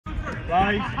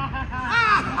Right.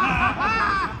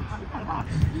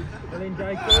 Well in,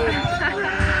 Jacob.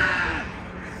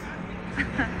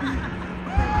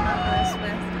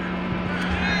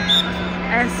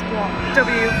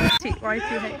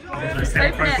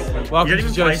 S-W-T-Y-T-H. Welcome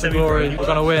to Joyce and Glory. We're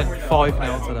going to win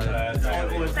 5-0 today.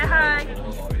 Say hi.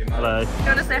 Hello. You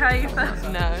want to say hi first?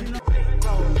 No.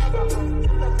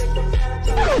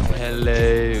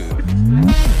 Hello.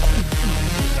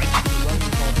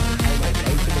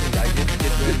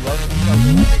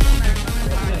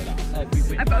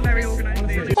 I've got a very organised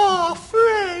day. Our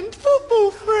friend,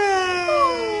 football friend.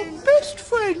 Oh, best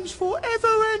friends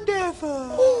forever and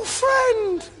ever. Oh,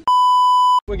 friend.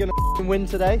 We're gonna win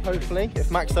today, hopefully, if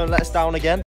Max don't let us down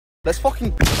again. Let's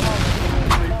fucking...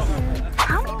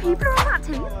 How many people are on that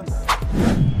team?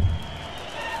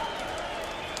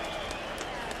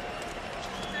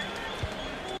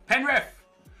 Penrith!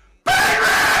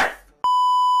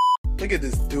 Look at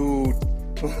this dude.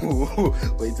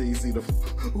 Wait till you see the...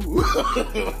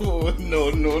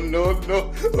 No.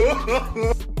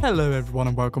 Hello everyone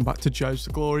and welcome back to Joe's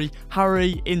to Glory.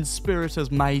 Harry in spirit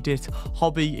has made it.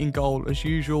 Hobby in goal as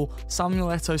usual. Samuel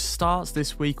Eto'o starts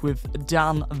this week with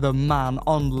Dan the man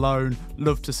on loan.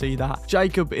 Love to see that.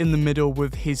 Jacob in the middle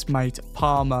with his mate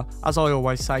Palmer. As I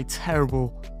always say,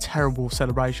 terrible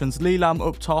celebrations. Lelam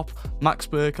up top, Max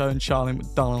Burko and Charlie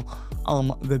McDonald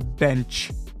on the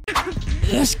bench.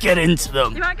 Let's get into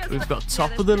them. We've got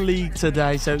top of the league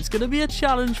today, so it's going to be a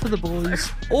challenge for the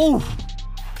boys. Oh,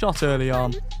 shot early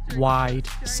on, wide.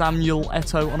 Samuel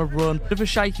Eto'o on a run. Bit of a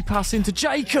shaky pass into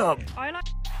Jacob.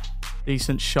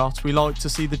 Decent shot. We like to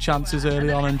see the chances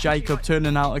early on, and Jacob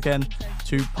turning out again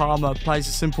to Palmer. Plays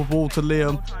a simple ball to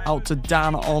Liam, out to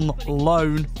Dan on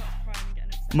loan.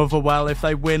 Motherwell, if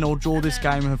they win or draw this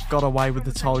game, have got away with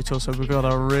the title, so we've got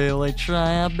to really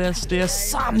try our best here.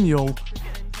 Samuel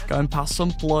going past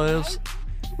some players,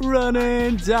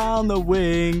 running down the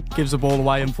wing, gives the ball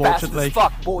away unfortunately.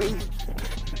 Fast as fuck, boy.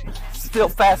 Still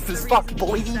fast as fuck,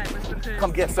 boy.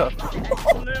 Come get some.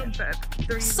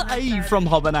 Save from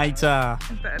Hobinator.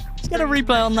 Let's get a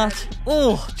replay on that.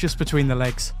 Oh, just between the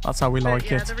legs. That's how we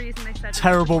like it.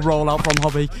 Terrible rollout from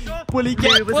Hobby. Will he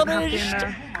get punished?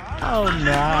 Oh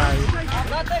no.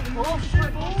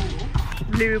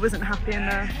 Louis wasn't happy in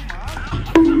there.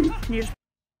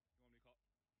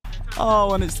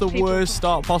 Oh, and it's the worst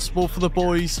start possible for the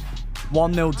boys.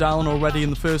 1-0 down already in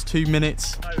the first 2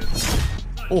 minutes.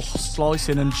 Oh,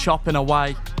 slicing and chopping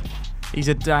away. He's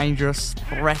a dangerous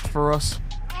threat for us.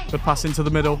 Good pass into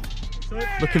the middle.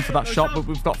 Looking for that shot, but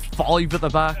we've got 5 at the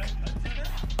back.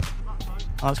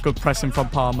 That's good pressing from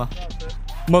Palmer.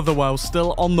 Motherwell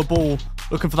still on the ball.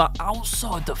 Looking for that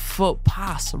outside the foot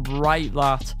pass. Right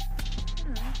that.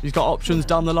 He's got options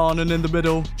down the line and in the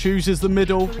middle. Chooses the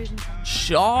middle.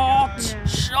 Shot!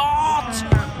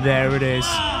 There it is.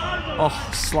 Oh,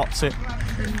 slots it.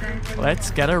 Let's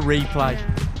get a replay.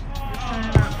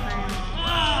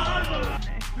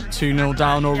 2-0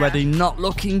 down already. Not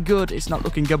looking good. It's not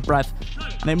looking good, Brev.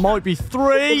 And it might be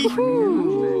 3.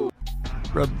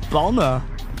 Rabona.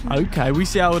 Okay, we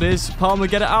see how it is. Palmer,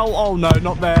 get it out. Oh, no,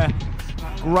 not there.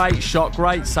 Great shot,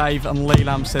 great save, and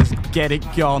Lelam says, get it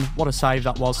gone. What a save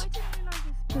that was.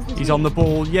 He's on the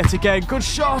ball yet again. Good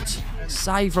shot.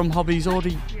 Save from Hobby. He's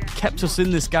already kept us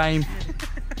in this game.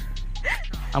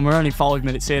 And we're only 5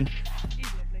 minutes in.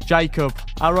 Jacob,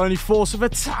 our only force of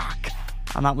attack.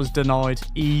 And that was denied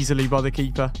easily by the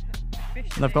keeper.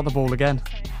 And they've got the ball again.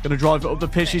 Going to drive it up the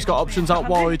pitch. He's got options out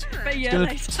wide. He's going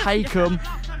to take them.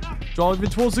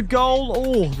 Driving towards the goal.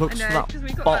 Oh, looks for that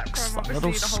box, that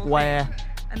little square.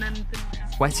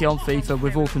 Sweaty on FIFA.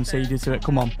 We've all conceded to it.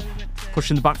 Come on.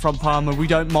 Pushing the back from Palmer. We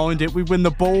don't mind it. We win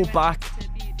the ball back.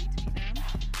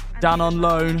 Dan on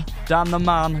loan. Dan the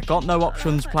man. Got no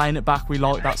options. Playing it back. We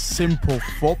like that simple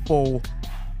football.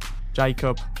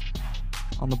 Jacob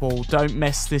on the ball. Don't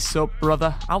mess this up,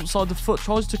 brother. Outside the foot.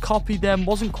 Tries to copy them.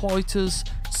 Wasn't quite as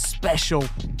special.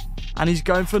 And he's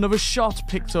going for another shot.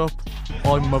 Picked up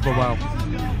by Motherwell.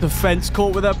 Defence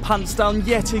caught with their pants down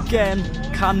yet again.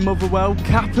 Can Motherwell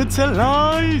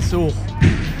capitalise? Oh,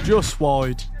 just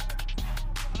wide.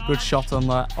 Good shot on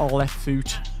the left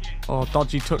foot. Oh,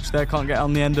 dodgy touch there. Can't get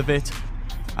on the end of it.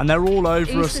 And they're all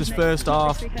over us this first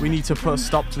half. We need to put a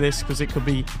stop to this because it could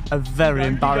be a very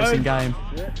embarrassing game.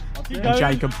 And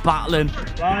Jacob battling.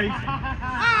 That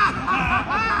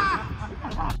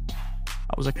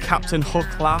was a captain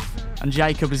hook laugh. And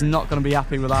Jacob is not going to be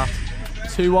happy with that.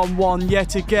 2-on-1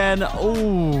 yet again.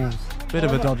 Oh, bit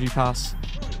of a dodgy pass.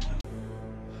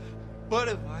 What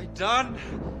have I done?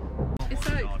 It's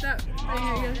like that.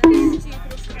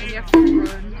 and you have to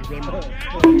run.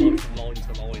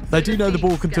 They do know the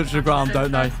ball can touch the ground,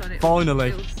 don't they?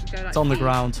 Finally, it's on the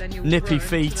ground. Nippy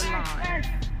feet.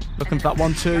 Looking for that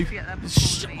 1-2.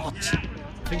 Shot.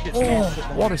 Oh,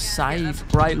 what a save.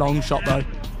 Great long shot, though.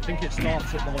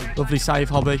 Lovely save,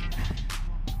 Hobby.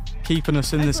 Keeping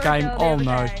us in this game. Oh,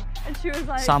 no.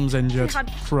 Sam's injured.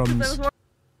 Crumbs.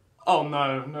 Oh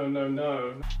no, no, no,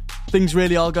 no. Things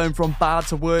really are going from bad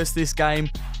to worse this game.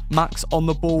 Max on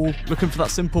the ball, looking for that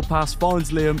simple pass,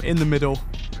 finds Liam in the middle.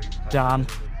 Dan,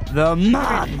 the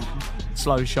man.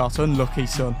 Slow shot, unlucky,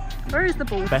 son. Where is the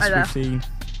ball? Best we've seen.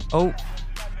 Oh,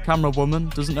 camera woman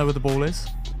doesn't know where the ball is.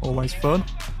 Always fun.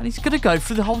 And he's going to go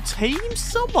for the whole team.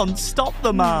 Someone stop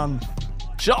the man.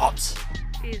 Shot.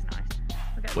 He is nice.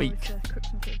 Okay, Weak. cook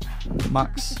some food.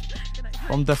 Max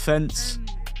on defence.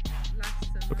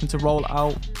 Looking to roll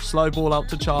out. Slow ball out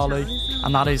to Charlie.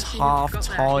 And that is half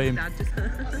time.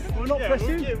 We're not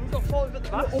pressing. We've got 5 at the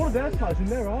back. All of their players in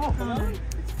there are half, aren't they?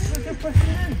 We're pressing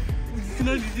in. You can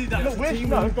only do that. Look, we've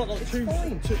got like 3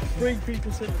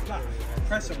 people sitting at the back.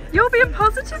 Press them. You're being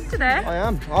positive today. I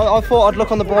am. I thought I'd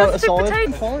look on the brighter Positive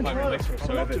side.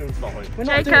 potato. Fine. We're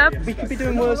not Jacob. doing, we could be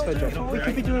doing worse, Virgil. We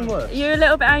could be doing worse. You're a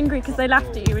little bit angry because they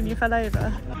laughed at you when you fell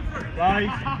over.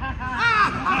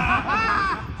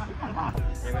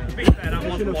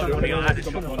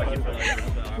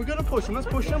 We're going to push them. Let's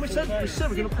push them. We said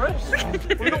we're going to press.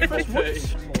 We're not press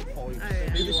once.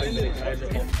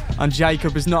 And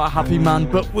Jacob is not a happy man,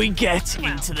 but we get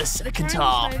into the second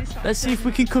half. Let's see if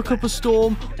we can cook up a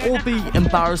storm or be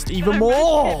embarrassed even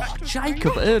more.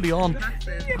 Jacob early on.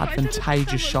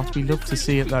 Advantageous shot. We love to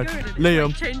see it though.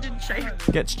 Liam Changing shape.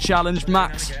 gets challenged.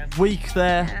 Max, weak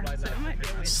there.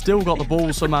 Still got the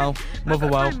ball somehow.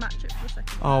 Motherwell.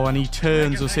 Oh, and he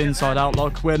turns us inside out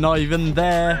like we're not even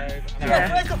there.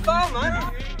 Yeah.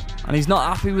 And he's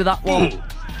not happy with that one.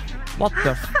 What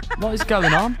the what is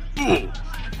going on?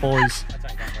 Boys,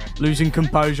 losing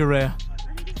composure here.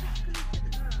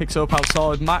 Picks up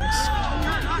outside, Max.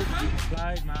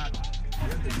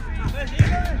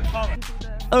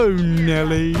 Oh,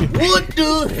 Nelly. What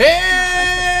the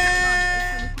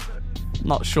hell?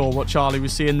 Not sure what Charlie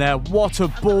was seeing there. What a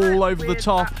ball over the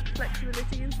top.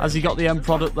 Has he got the end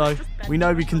product though? We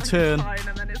know we can turn.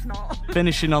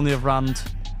 Finishing on the other hand.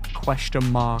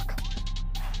 Question mark.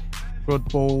 Good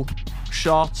ball.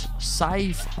 Shot.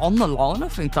 Save. On the line, I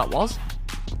think that was.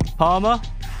 Palmer.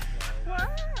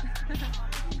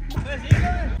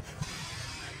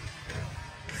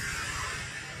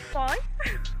 Why?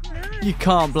 You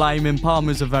can't blame him.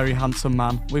 Palmer's a very handsome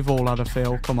man. We've all had a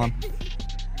feel. Come on.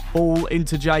 Ball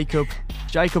into Jacob.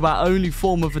 Jacob, our only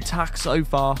form of attack so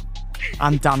far.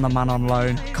 And Dan the man on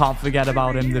loan. Can't forget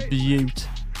about him, the beaut.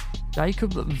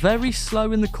 Jacob very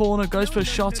slow in the corner. Goes for a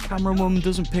shot. Cameraman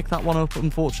doesn't pick that one up,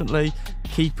 unfortunately.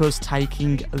 Keeper's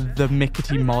taking the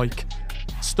mickety mic.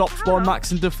 Stops by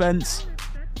Max in defence.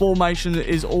 Formation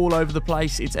is all over the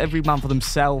place. It's every man for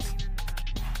themselves.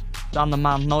 Dan the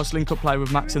man. Nice link-up play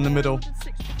with Max in the middle.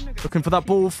 Looking for that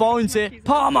ball. Finds it.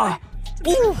 Palmer.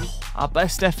 Ooh, our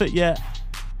best effort yet.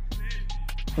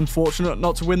 Unfortunate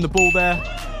not to win the ball there.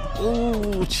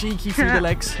 Oh, cheeky through the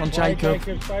legs on Jacob.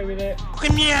 Stay with it.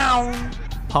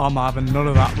 Palmer having none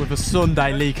of that with a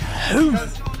Sunday league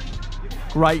hoof.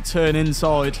 Great turn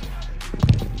inside.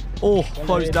 Oh,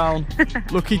 closed down.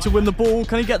 Lucky to win the ball.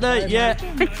 Can he get there? Yeah.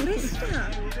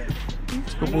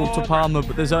 It's good ball to Palmer,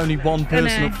 but there's only one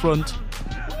person up front.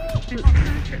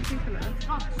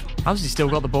 How's he still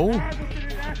got the ball?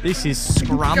 This is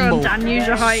scramble. Dan, use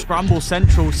your height. Scramble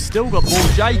central. Still got the ball.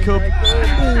 Jacob.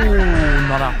 Ooh,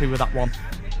 not happy with that one.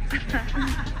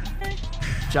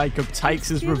 Jacob takes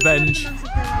his revenge.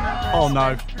 Oh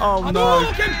no. Oh no.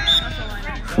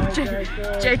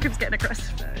 Jacob's getting across.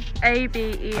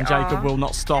 A-B-E-R. And Jacob will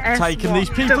not stop taking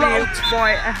these people out.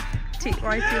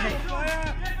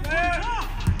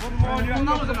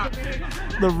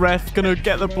 The ref gonna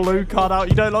get the blue card out.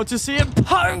 You don't like to see it.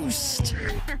 Post!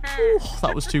 Ooh,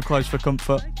 that was too close for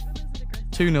comfort.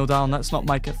 2-0 down. Let's not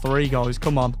make it 3, guys.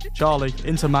 Come on. Charlie,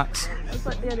 into Max.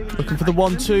 Looking for the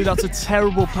 1-2. That's a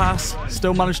terrible pass.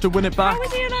 Still managed to win it back.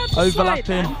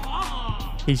 Overlapping.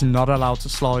 He's not allowed to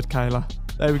slide, Kayla.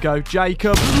 There we go.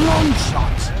 Jacob. Long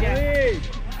shot.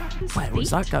 Where was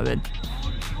that going?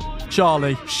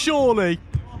 Charlie. Surely.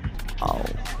 Oh.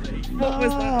 What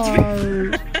was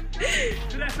that?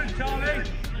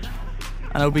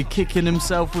 And he'll be kicking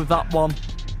himself with that one.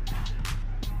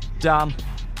 Dan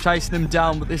chasing him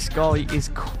down, but this guy is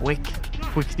quick.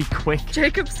 Quickly quick.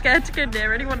 Jacob's scared to go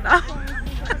near anyone now.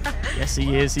 Yes,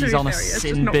 he is. He's on a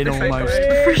sin bin almost.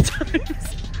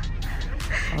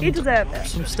 He deserved it.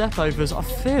 Some step overs. I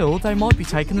feel they might be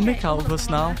taking the mick out of us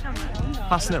now.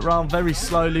 Passing it around very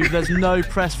slowly. There's no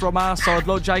press from our side,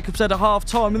 like Jacob said at half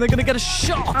time, and they're going to get a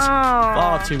shot. Oh.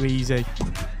 Far too easy.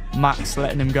 Max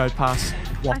letting him go past.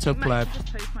 What a pleb.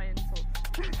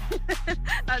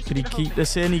 Could he keep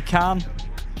this in? He can.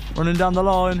 Running down the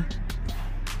line.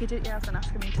 He hasn't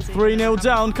asked me to see 3-0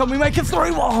 down. Can we make it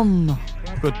 3-1?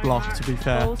 Good block, to be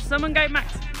fair. Oh, someone go,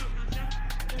 Max.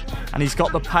 And he's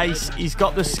got the pace, he's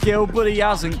got the skill, but he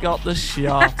hasn't got the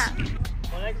shot.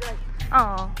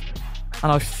 Oh.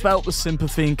 And I felt the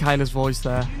sympathy in Kayla's voice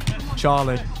there.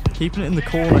 Charlie, keeping it in the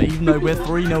corner, even though we're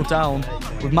 3-0 down.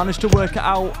 We've managed to work it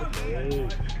out.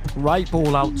 Great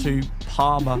ball out to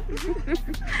Palmer,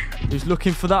 who's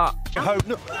looking for that.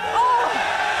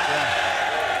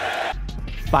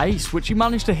 Base, which he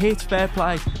managed to hit. Fair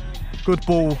play. Good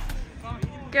ball.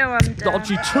 Go on, Dan.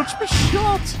 Dodgy touch, but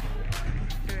shot.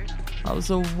 That was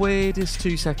the weirdest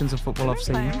 2 seconds of football I've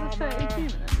seen.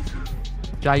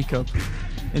 Jacob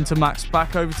into Max,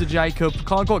 back over to Jacob.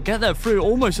 Can't quite get there through.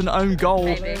 Almost an own goal.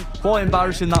 Maybe. Quite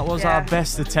embarrassing. That was our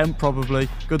best attempt, probably.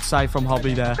 Good save from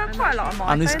Hobby there. Got quite a lot of mine,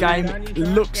 And this game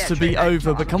looks to be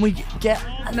over, but can we get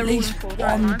at least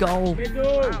one goal?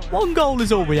 One goal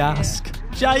is all we ask.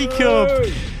 Jacob!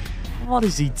 What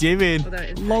is he doing?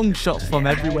 Long shots from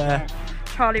everywhere.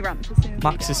 Charlie ramps as soon as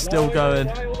Max is still going.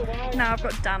 Now I've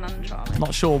got Dan and Charlie.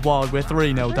 Not sure why. We're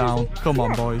 3-0 down. Come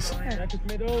on, boys.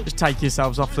 Just take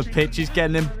yourselves off the pitch. He's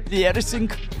getting him. The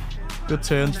everything. Good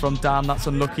turns from Dan. That's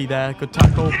unlucky there. Good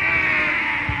tackle.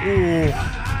 Ooh.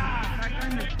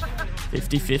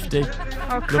 50-50.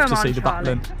 Oh, Love come to on, see the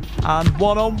Charlie. battling. And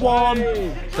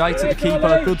 1-on-1. Straight to the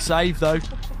keeper. Good save, though.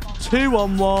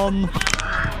 2-on-1.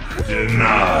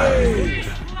 Denied.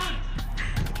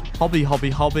 Hobby.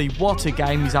 What a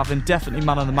game he's having. Definitely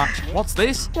man of the match. What's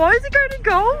this? Why is he going to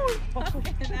goal?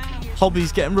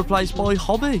 Hobby's getting replaced by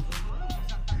Hobby.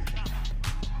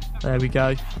 There we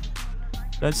go.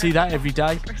 Don't see that every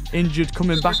day. Injured,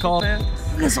 coming back on.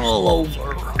 It's all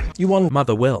over. You won,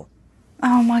 Mother Will.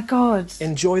 Oh my God.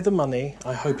 Enjoy the money.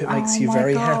 I hope it makes you my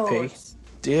very God. happy.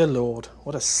 Dear Lord,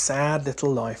 what a sad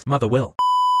little life. Mother Will.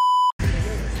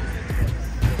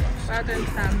 Well done,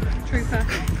 Sam. Trooper.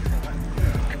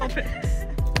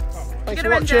 Thanks for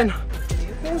watching.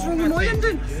 What's wrong with my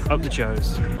ending? Up the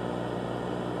Joes.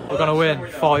 We're going to win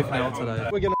 5-0 today.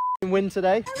 We're going to win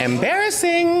today.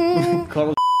 Embarrassing!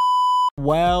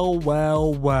 Well.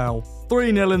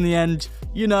 3-0 in the end.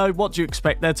 You know, what do you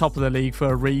expect? They're top of the league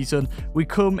for a reason. We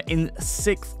come in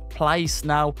 6th place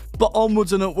now, but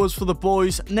onwards and upwards for the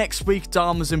boys. Next week,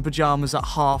 Dharma's in Pyjamas at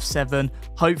 7:30.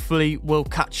 Hopefully, we'll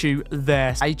catch you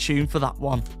there. Stay tuned for that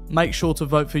one. Make sure to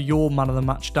vote for your man of the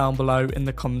match down below in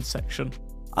the comment section.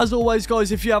 As always,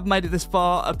 guys, if you have made it this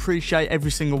far, appreciate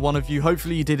every single one of you.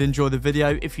 Hopefully, you did enjoy the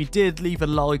video. If you did, leave a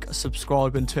like,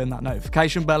 subscribe, and turn that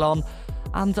notification bell on.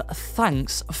 And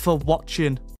thanks for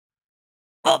watching.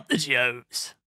 Up the Joes.